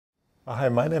Hi,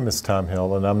 my name is Tom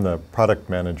Hill, and I'm the product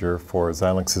manager for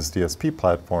Xilinx's DSP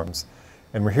platforms.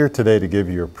 And we're here today to give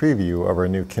you a preview of our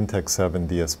new Kintex-7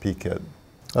 DSP kit.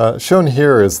 Shown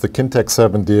here is the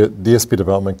Kintex-7 DSP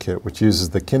development kit, which uses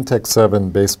the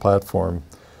Kintex-7 base platform,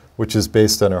 which is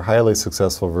based on our highly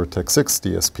successful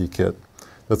vertex-6 DSP kit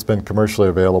that's been commercially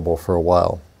available for a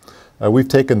while. We've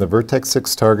taken the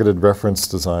vertex-6 targeted reference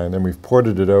design and we've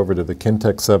ported it over to the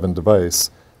Kintex-7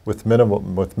 device with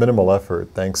minimal effort,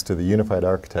 thanks to the unified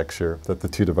architecture that the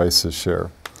two devices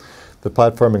share. The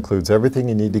platform includes everything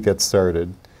you need to get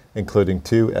started, including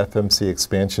two FMC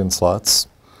expansion slots,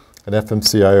 an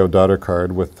FMC I/O daughter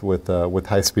card with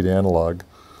high-speed analog,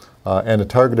 and a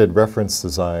targeted reference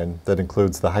design that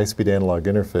includes the high-speed analog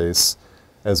interface,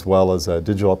 as well as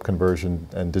digital up conversion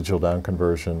and digital down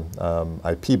conversion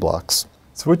IP blocks.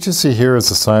 So what you see here is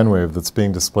a sine wave that's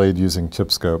being displayed using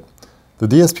chipscope. The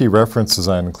DSP reference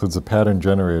design includes a pattern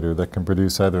generator that can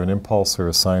produce either an impulse or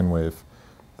a sine wave.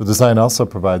 The design also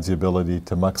provides the ability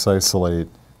to mux isolate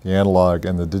the analog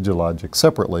and the digital logic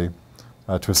separately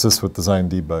to assist with design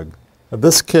debug.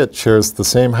 This kit shares the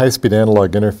same high-speed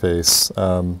analog interface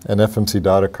and FMC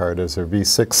daughter card as our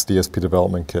V6 DSP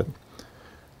development kit.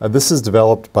 This is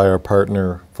developed by our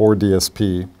partner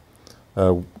 4DSP,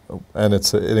 and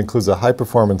it includes a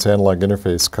high-performance analog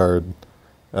interface card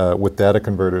with data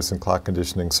converters and clock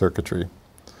conditioning circuitry.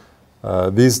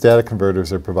 These data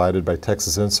converters are provided by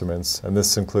Texas Instruments, and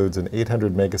this includes an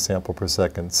 800 megasample per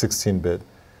second 16-bit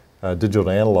digital to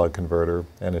analog converter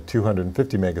and a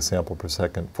 250 megasample per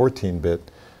second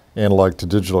 14-bit analog to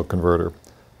digital converter,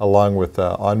 along with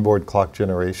onboard clock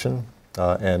generation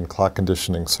and clock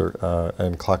conditioning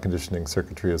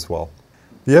circuitry as well.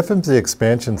 The FMC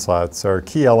expansion slots are a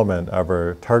key element of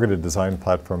our targeted design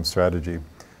platform strategy.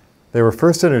 They were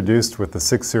first introduced with the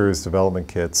 6 series development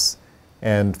kits,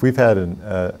 and we've had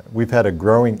a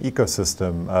growing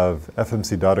ecosystem of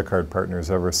FMC daughter card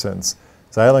partners ever since.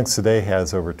 Xilinx today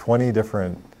has over 20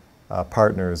 different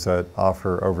partners that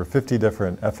offer over 50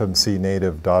 different FMC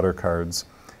native daughter cards,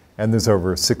 and there's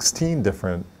over 16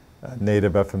 different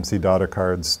native FMC daughter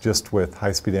cards just with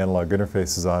high-speed analog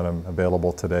interfaces on them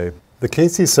available today. The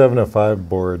KC705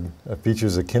 board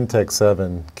features a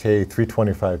Kintex-7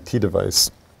 K325T device.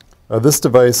 This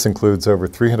device includes over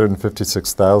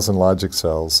 356,000 logic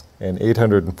cells and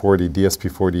 840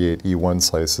 DSP48 E1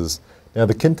 slices. Now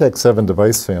the Kintex-7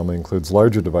 device family includes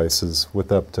larger devices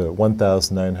with up to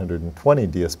 1,920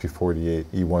 DSP48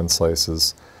 E1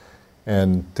 slices.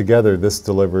 And together this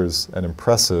delivers an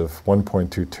impressive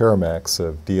 1.2 teramax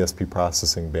of DSP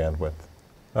processing bandwidth.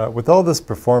 With all this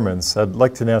performance, I'd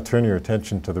like to now turn your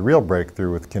attention to the real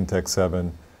breakthrough with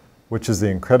Kintex-7, which is the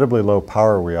incredibly low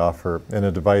power we offer in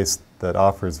a device that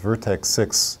offers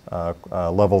vertex-6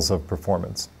 levels of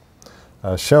performance.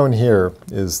 Shown here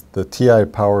is the TI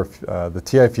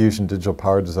Fusion Digital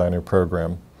Power Designer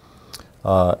program,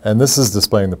 and this is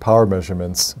displaying the power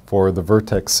measurements for the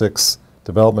vertex-6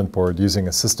 development board using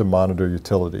a system monitor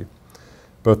utility.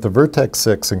 Both the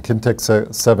vertex-6 and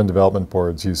Kintex-7 development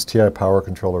boards use TI power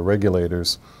controller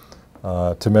regulators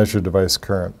to measure device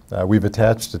current. We've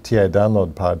attached a TI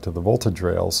download pod to the voltage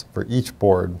rails for each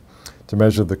board to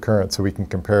measure the current so we can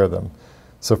compare them.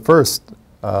 So first,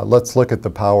 let's look at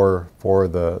the power for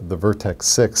the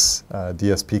vertex-6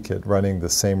 DSP kit running the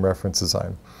same reference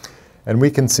design. And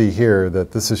we can see here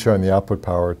that this is showing the output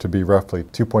power to be roughly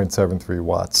 2.73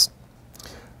 watts.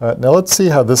 Now let's see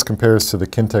how this compares to the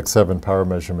Kintex-7 power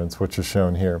measurements, which are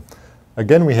shown here.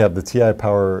 Again, we have the TI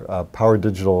Power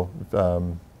Digital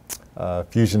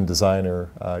Fusion Designer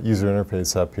user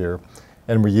interface up here,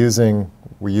 and we're using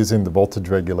the voltage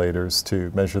regulators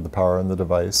to measure the power on the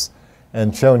device.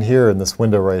 And shown here in this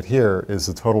window right here is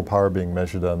the total power being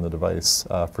measured on the device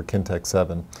for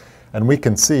Kintex-7. And we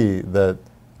can see that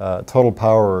total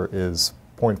power is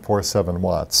 0.47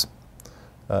 watts.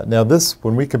 Now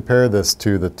when we compare this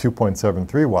to the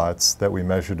 2.73 watts that we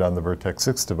measured on the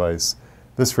vertex-6 device,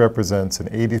 this represents an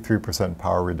 83%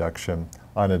 power reduction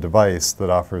on a device that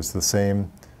offers the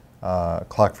same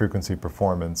clock frequency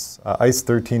performance. ICE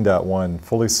 13.1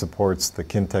 fully supports the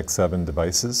Kintex-7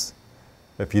 devices.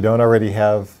 If you don't already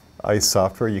have ICE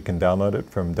software, you can download it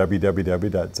from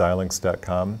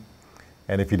www.xilinx.com.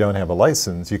 And if you don't have a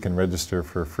license, you can register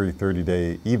for a free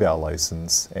 30-day eval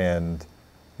license, and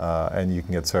you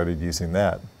can get started using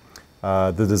that.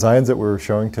 The designs that we're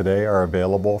showing today are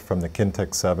available from the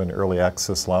Kintex-7 Early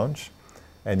Access Lounge,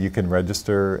 and you can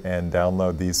register and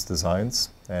download these designs,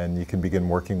 and you can begin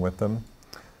working with them.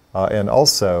 And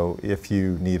also, if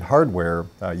you need hardware,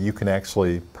 you can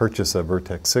actually purchase a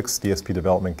vertex-6 DSP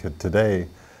development kit today.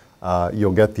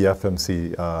 You'll get the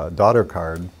FMC daughter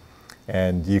card,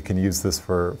 And you can use this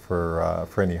for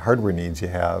any hardware needs you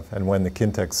have. And when the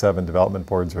Kintex-7 development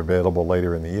boards are available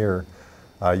later in the year,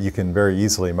 you can very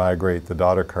easily migrate the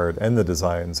daughter card and the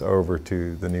designs over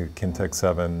to the new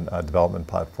Kintex-7 development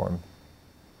platform.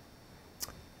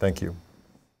 Thank you.